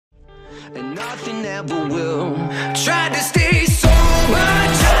nothing ever will. Tried to stay sober,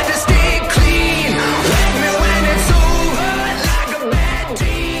 tried to stay clean. Wake me when it's over, like a bad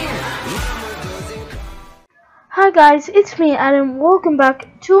dream. Hi guys, it's me Adam. Welcome back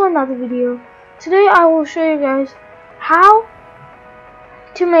to another video. Today I will show you guys how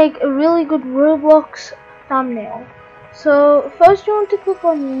to make a really good Roblox thumbnail. So first you want to click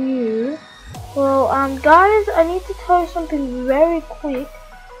on new. Well guys, I need to tell you something very quick.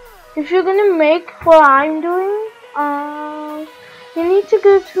 If you're gonna make what I'm doing, you need to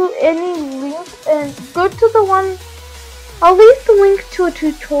go to any link and go to the one. I'll leave the link to a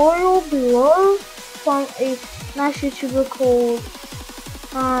tutorial below from a nice YouTuber called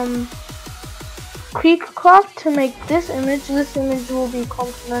KreekCraft to make this image. This image will be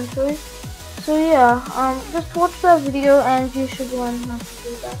complimentary. So yeah, just watch that video and you should learn how to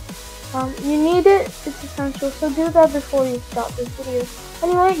do that. You need it, it's essential, so do that before you start this video.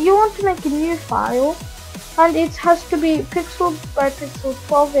 Anyway, you want to make a new file, and it has to be pixel by pixel,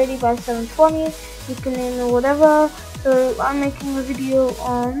 1280 by 720. You can name it whatever. So I'm making a video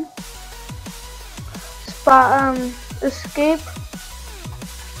on escape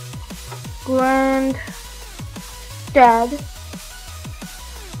granddad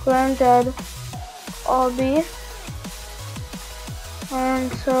RB,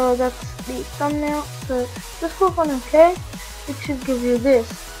 and so that's the thumbnail. So just click on OK. It should give you this.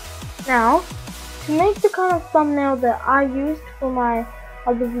 Now to make the kind of thumbnail that I used for my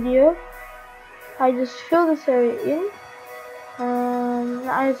other video, I just fill this area in.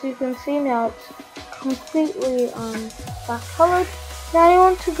 As you can see now, it's completely black colored. Now you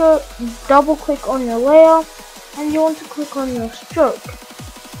want to go double click on your layer and you want to click on your stroke.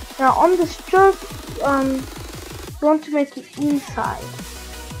 Now on the stroke, you want to make it inside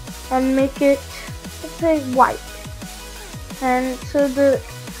and make it, let's say, white. And so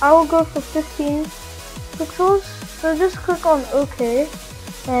I will go for 15 pixels. So just click on OK,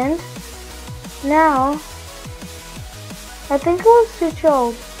 and now I think it was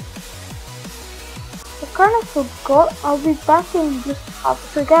tutorial. I kind of forgot. I'll be back in just half.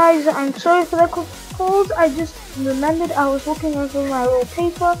 So guys, I'm sorry for that quick pause. I just remembered I was looking over my little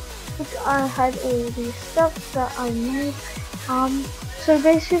paper, which I had all these steps that I made. So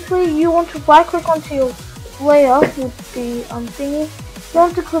basically, you want to right click onto your layer with the thingy. You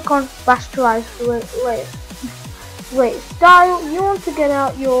want to click on rasterize layer style. You want to get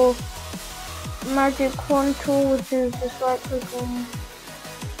out your magic wand tool, which is just right click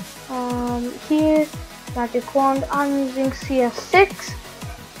on here, magic wand. I'm using CS6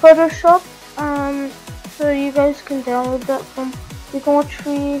 Photoshop, so you guys can download that from, you can watch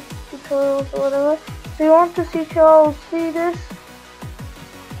free tutorials or whatever. So you want to see this,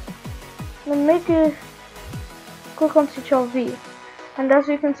 then make it, click on Ctrl V, and as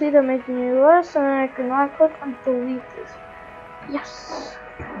you can see they're making it worse, and then I can right click and delete this. Yes,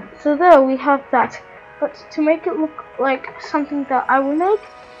 so there we have that. But to make it look like something that I would make,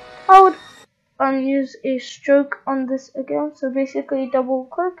 I would use a stroke on this again. So basically double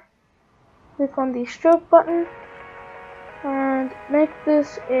click on the stroke button and make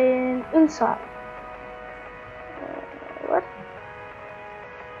this an inside. What?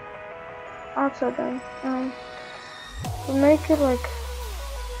 Outside then. So make it like,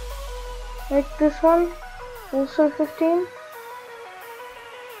 make this one also 15.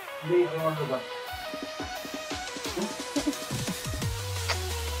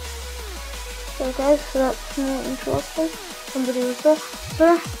 So guys, so that's more interesting. Somebody was there.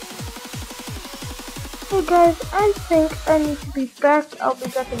 So hey guys, I think I need to be back. I'll be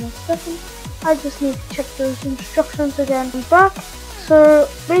back in a second. I just need to check those instructions again. I'm back. So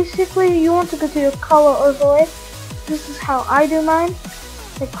basically, you want to go to your color overlay. This is how I do mine.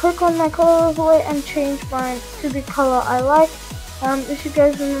 I click on my color overlay and change mine to the color I like. If you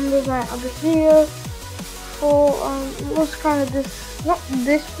guys remember my other video, for it was kind of this, not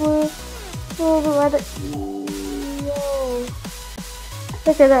this blue, but rather, yo,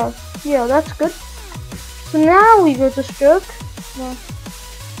 look at that, yeah, that's good. So now we go to stroke,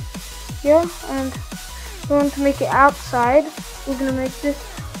 yeah, and we want to make it outside. We're gonna make this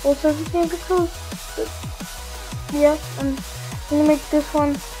also 15 pixels, yeah, and we're gonna make this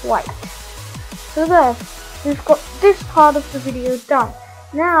one white. So there, we've got this part of the video done.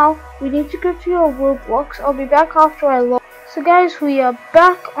 Now we need to go to your Roblox. I'll be back after I log. So guys, we are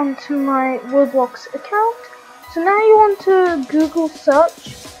back onto my Roblox account. So now you want to Google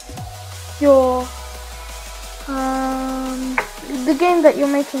search your the game that you're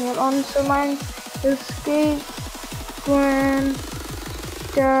making it on. So mine is Escape Granddad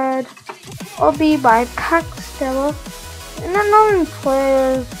RB by Stella. And then on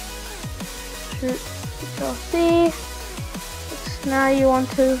players shoot Control C. Now you want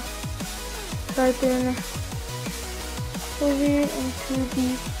to type in movie into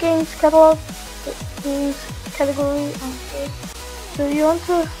the games catalog, games category. Okay. So you want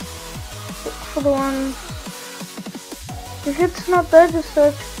to look for the one. If it's not there, just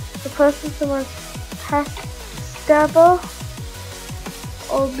search the person who was hack stabber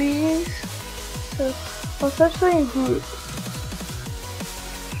or bees. So I'll search for in group.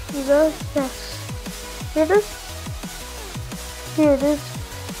 Yes. Here it is. Here it is.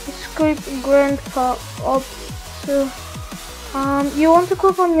 The script grandpa op. So you want to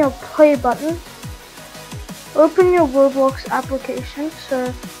click on your play button. Open your ROBLOX application.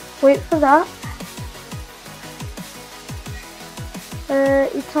 So wait for that.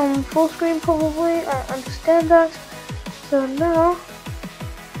 It's on full screen probably, I understand that. So now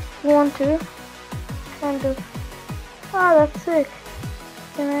you want to kind of, that's sick.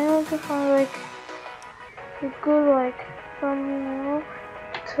 And I want to find like a good like thumbnail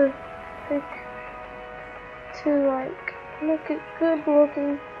to pick to like make it good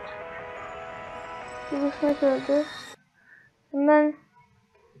looking. You just make it like this, and then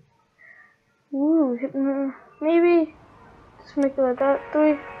maybe just make it like that.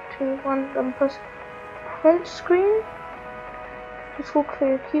 3, 2, 1. Then press print screen. Just look for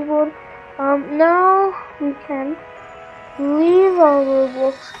your keyboard. Now we can leave our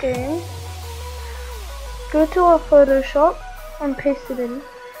ROBLOX game. Go to our Photoshop and paste it in.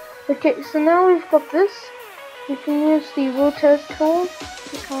 Okay, so now we've got this. We can use the rotate tool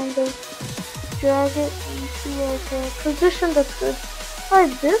to kind of drag it into like a position that's good,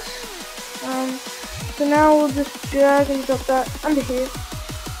 like this. So now we'll just drag and drop that under here.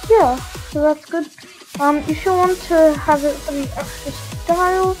 Yeah, so that's good. If you want to have it for the extra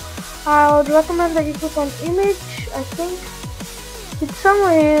style, I would recommend that you click on image. I think it's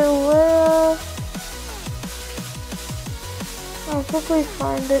somewhere here where I'll quickly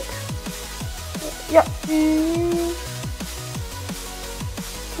find it. Yep.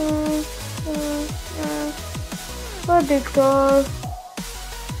 Where did it go?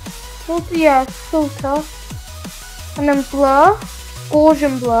 Yeah, filter, and then blur,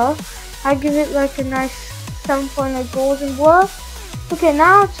 Gaussian blur. I give it like a nice 7.8 Gaussian blur. Okay,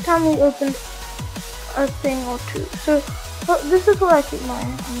 now it's time we open a thing or two. So this is where I keep my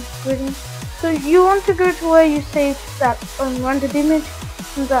grading. So you want to go to where you saved that rendered image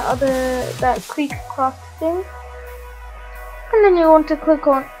from that KreekCraft thing, and then you want to click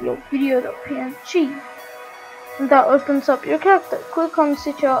on your video.png. And that opens up your character. Click on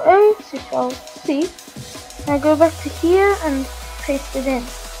Ctrl-A, Ctrl-C. Now go back to here and paste it in.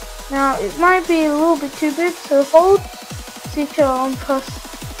 Now it might be a little bit too big, so hold Ctrl and press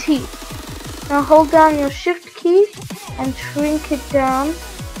T. Now hold down your Shift key and shrink it down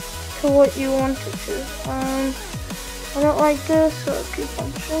to what you want it to. I don't like this, so I'll keep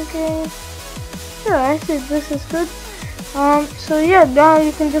on shrinking. Yeah, I see this is good. So yeah, now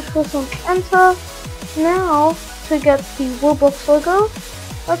you can just press on Enter. Now to get the ROBLOX logo,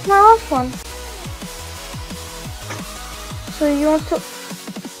 like my last one. So you want to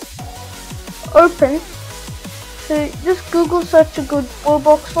open. So just Google search a good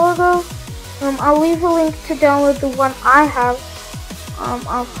ROBLOX logo. I'll leave a link to download the one I have.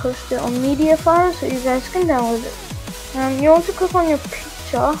 I'll post it on Mediafire so you guys can download it. You want to click on your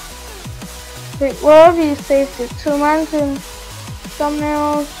picture, wherever you saved it. So mine's in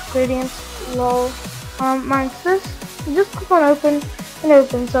thumbnails, gradients, low. Mine's this. You just click on open and it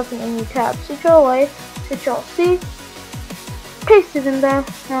opens up in a new tab. Ctrl-A, Ctrl-C, paste it in there.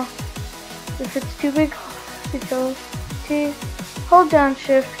 Now, if it's too big, Ctrl-T, hold down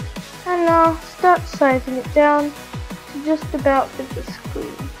Shift, and now start sizing it down to just about fit the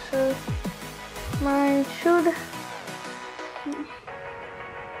screen. So mine should.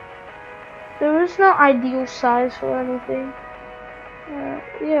 There is no ideal size for anything.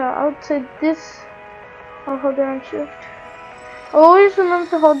 Yeah, I would say this. I'll hold down Shift. Always remember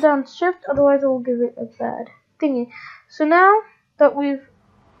to hold down Shift, otherwise it will give it a bad thingy. So now that we've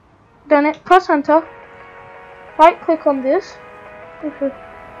done it, press Enter. Right click on this.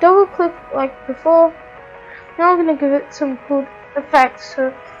 Double click like before. Now I'm gonna give it some good effects.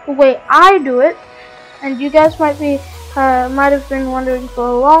 So the way I do it, and you guys might have been wondering for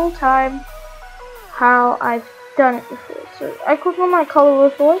a long time how I've done it before. So I click on my color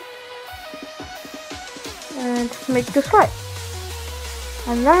overlay and make this white,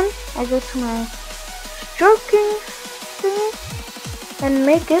 and then I go to my stroking thing and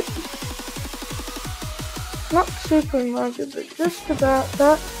make it not super large, but just about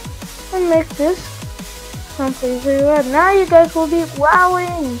that, and make this completely red. Now you guys will be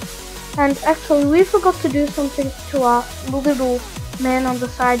wowing. And actually, we forgot to do something to our little man on the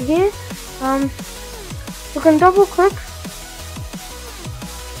side here. You can double click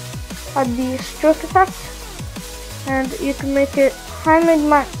at the stroke effect, and you can make it handmade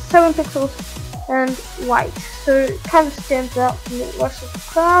matte 7 pixels and white, so it kind of stands out from the rest of the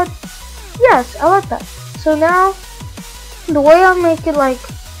crowd. Yes, I like that. So now, the way I make it like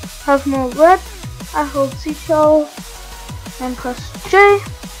have more red, I hold Ctrl and press J,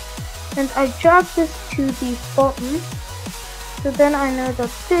 and I drag this to the bottom, so then I know that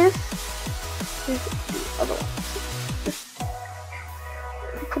this is the other one. Just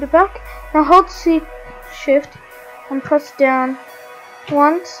put it back. Now hold Shift and press down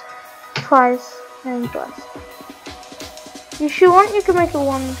once, twice, and thrice. If you want, you can make it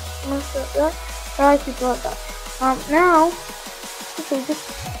one like that. I like it like that. Now, okay, just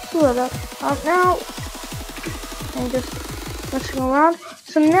do like that. Now, I'm just messing around.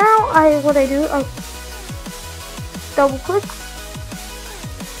 So now, I double click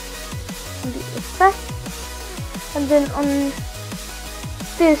on the effect, and then on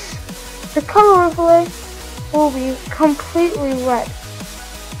this, the color overlay will be completely red.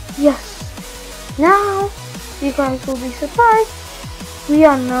 Yes. Now, you guys will be surprised. We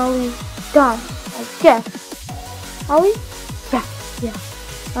are nearly done. I guess. Are we? Yeah.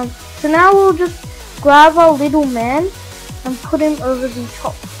 So now we'll just grab our little man and put him over the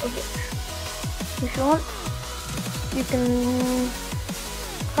top of it. If you want, you can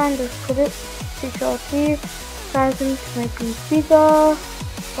kind of put it. Ctrl-T, size him to make him bigger.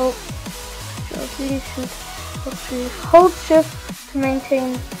 Oh, Ctrl-T should hold Shift to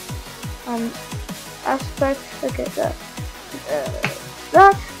maintain aspect. Okay,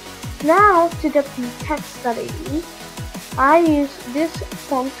 that. Now to get the text that I use this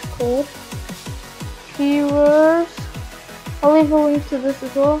font called Heroes. I'll leave a link to this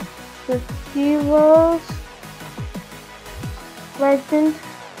as well. The Heroes Legend.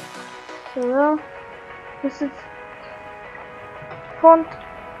 So this is font.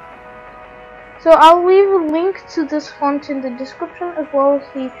 So I'll leave a link to this font in the description, as well as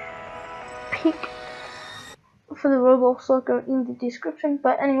the pic for the Roblox logo in the description.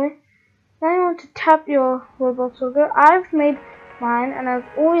 But anyway, now you want to tap your Roblox logo. I've made mine, and I've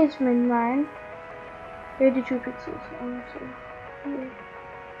always made mine 82 pixels. So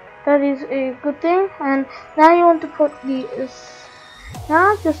that is a good thing. And now you want to put the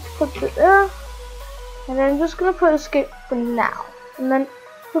now just put it there, and I'm just gonna put escape for now, and then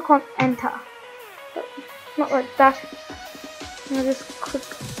click on enter. But not like that. And just click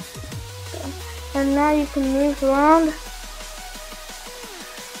down. And now you can move around.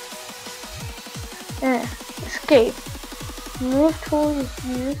 Escape. Move tool is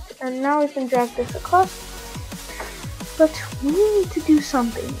used, and now we can drag this across. But we need to do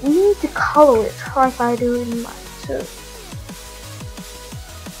something. We need to color it like I do in mine. So I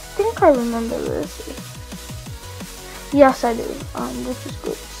think I remember this. Yes, I do. Which is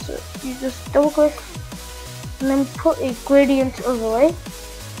good. So you just double click and then put a gradient overlay.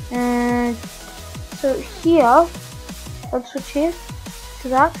 And so here, let's switch here to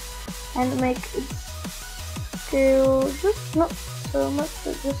that and make it scale just not so much,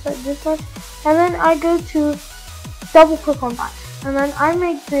 but just like this much. And then I go to double click on that, and then I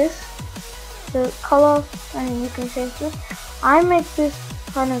make this the color, and you can change this. I make this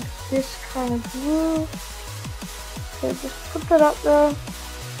kind of blue. So just put that up there,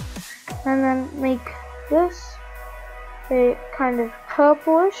 and then make this a kind of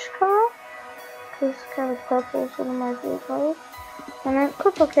purplish color, because kind of purple is one of my favorite colors. And then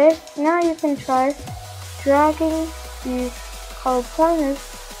click OK. Now you can try dragging the color pointers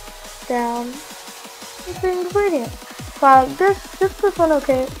down the gradient. Try like this. Just click on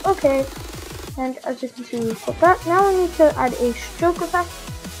OK. OK. And as you can see, we've got that. Now we need to add a stroke effect.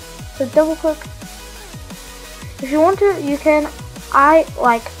 So double click. If you want to, you can. I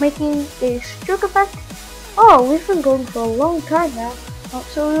like making a stroke effect. Oh, we've been going for a long time now.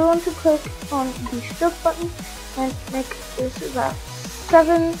 So we want to click on the stroke button and make this about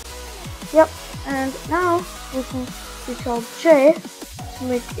 7. Yep. And now we can Ctrl J to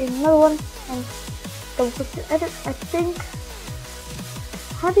make another one and double click to edit. I think.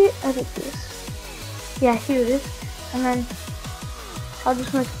 How do you edit this? Yeah, here it is. And then I'll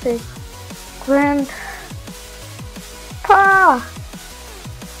just make it say Grand Pa.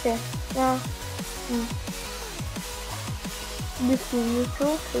 Okay, now this is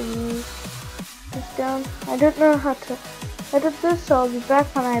neutral, so use this down. I don't know how to edit this, so I'll be back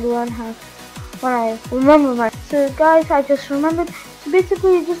when I remember my. So guys, I just remembered. So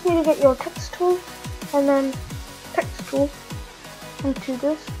basically, you just need to get your text tool, and then text tool, into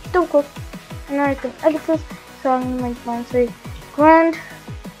this, double click, and now you can edit this. So I'm gonna make mine say grand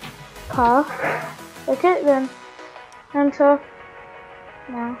car. Okay, then enter.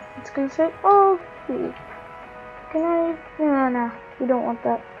 Now it's gonna say oh please. Can I? No, we don't want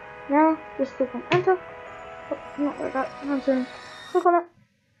that. Now just click on enter. Oh, not like that. Now then click on it.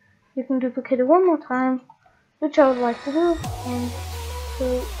 You can duplicate it one more time, which I would like to do. And so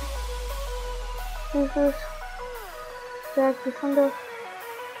use this, drag this under,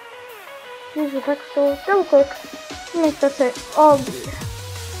 use the text tool, double click, and make that say all these.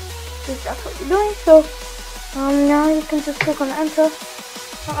 Because that's what you're doing. So now you can just click on enter.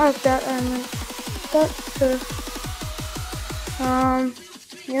 I like that, and that so and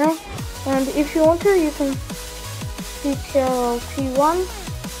if you want to, you can Ctrl T1,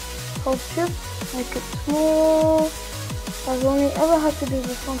 hold shift, make it small. I've only ever had to do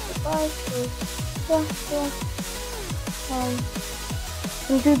this once or twice, so yeah. And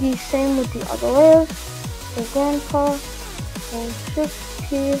do the same with the other layers. So grandpa, hold shift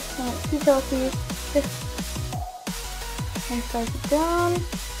key, Ctrl key, shift, and size it down.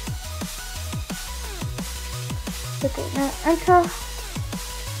 Okay, now enter,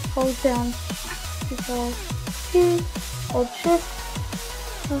 hold down, Ctrl key, hold shift,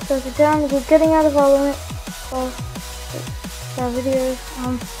 and size it down. We're getting out of our limit of videos.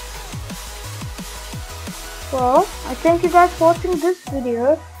 Well, I thank you guys for watching this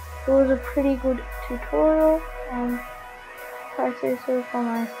video. It was a pretty good tutorial, and if I say so for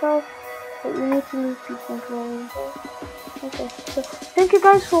myself, but we need to move people to all of those. Okay, so thank you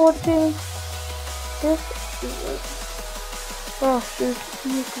guys for watching this video. Oh shoot,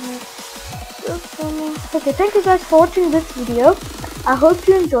 okay, thank you guys for watching this video. I hope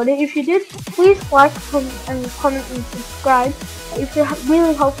you enjoyed it. If you did, please like, and comment and subscribe. If it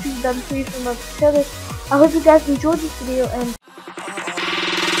really helped you, then please remember to share this. I hope you guys enjoyed this video, and